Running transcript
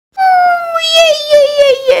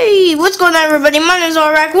Hey, what's going on, everybody? My name is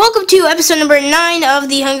Alrak. Welcome to episode number 9 of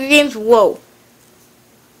the Hunger Games. Whoa.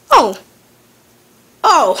 Oh.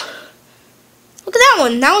 Look at that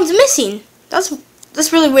one. That one's missing. That's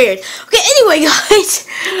really weird. Okay, anyway, guys.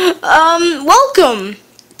 Welcome.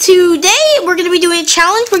 Today, we're going to be doing a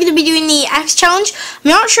challenge. We're going to be doing the axe challenge. I'm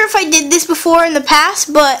not sure if I did this before in the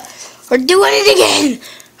past, but we're doing it again.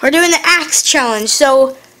 We're doing the axe challenge.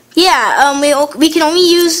 So, yeah, we can only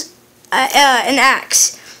use an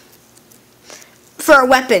axe for a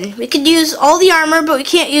weapon. We could use all the armor, but we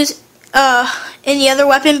can't use any other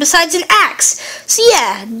weapon besides an axe. So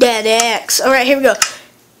yeah, dead axe. Alright, here we go.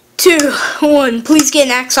 2, 1. Please get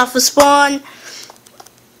an axe off of spawn.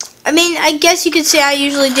 I mean, I guess you could say I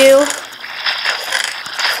usually do.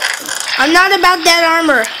 I'm not about that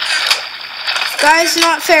armor. Guys,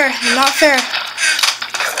 not fair. Not fair.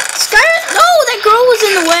 No, that girl was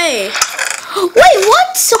in the way. Wait,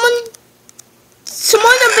 what?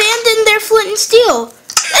 Someone abandoned their flint and steel.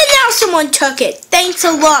 And now someone took it. Thanks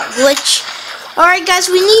a lot, Glitch. Alright, guys,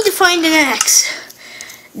 we need to find an axe.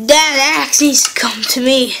 That axe needs to come to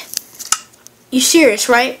me. You serious,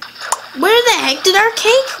 right? Where the heck did our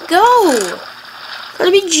cake go?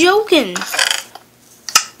 Gotta be joking.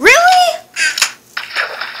 Really?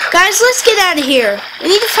 Guys, let's get out of here. We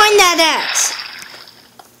need to find that axe.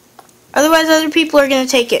 Otherwise, other people are gonna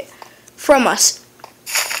take it from us.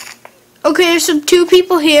 Okay, there's some 2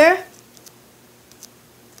 people here.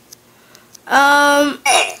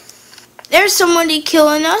 There's somebody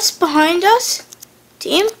killing us behind us.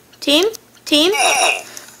 Team? Wait,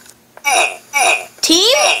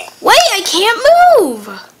 I can't move.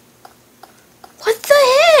 What the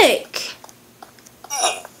heck?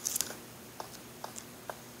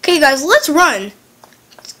 Okay, guys, let's run.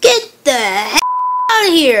 Let's get the heck out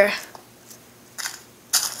of here.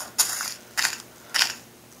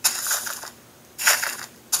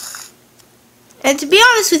 And to be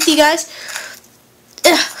honest with you guys,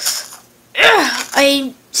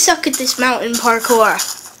 I suck at this mountain parkour.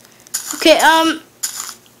 Okay,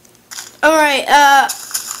 alright,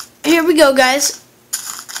 here we go, guys.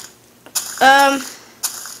 Alright,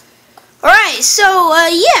 so,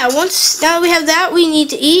 yeah, now that we have that, we need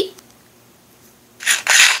to eat.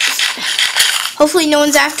 Hopefully no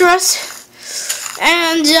one's after us.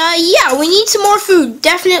 And, yeah, we need some more food,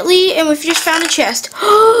 definitely, and we've just found a chest.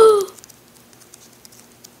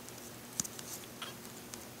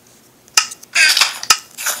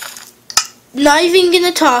 Not even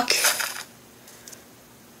gonna talk.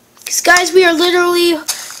 Because, guys, we are literally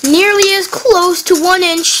nearly as close to 1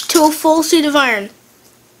 inch to a full suit of iron.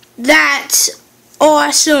 That's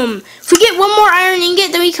awesome. If we get 1 more iron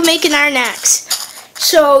ingot, then we can make an iron axe.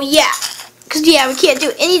 So, yeah. Because, yeah, we can't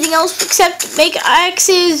do anything else except make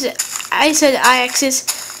axes. I said axes.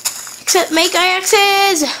 Except make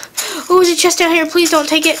axes. Oh, there's a chest down here. Please don't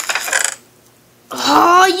take it.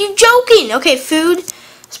 Oh, you joking? Okay, food.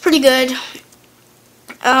 That's pretty good.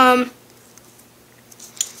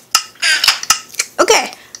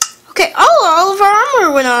 Okay, all of our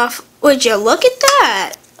armor went off. Would you look at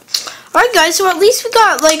that? Alright, guys, so at least we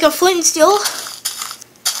got, like, a flint and steel.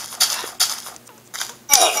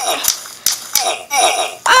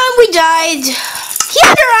 We died. He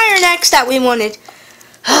had our iron axe that we wanted.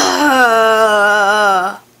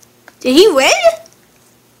 Did he win?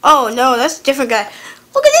 Oh, no, that's a different guy.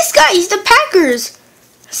 Look at this guy. He's the Packers.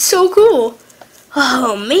 So cool.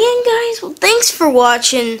 Oh man, guys, well, thanks for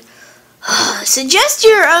watching. Suggest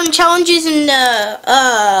your challenges in the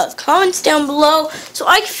comments down below so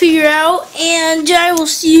I can figure out, and I will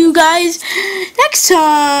see you guys next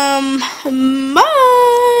time. Bye.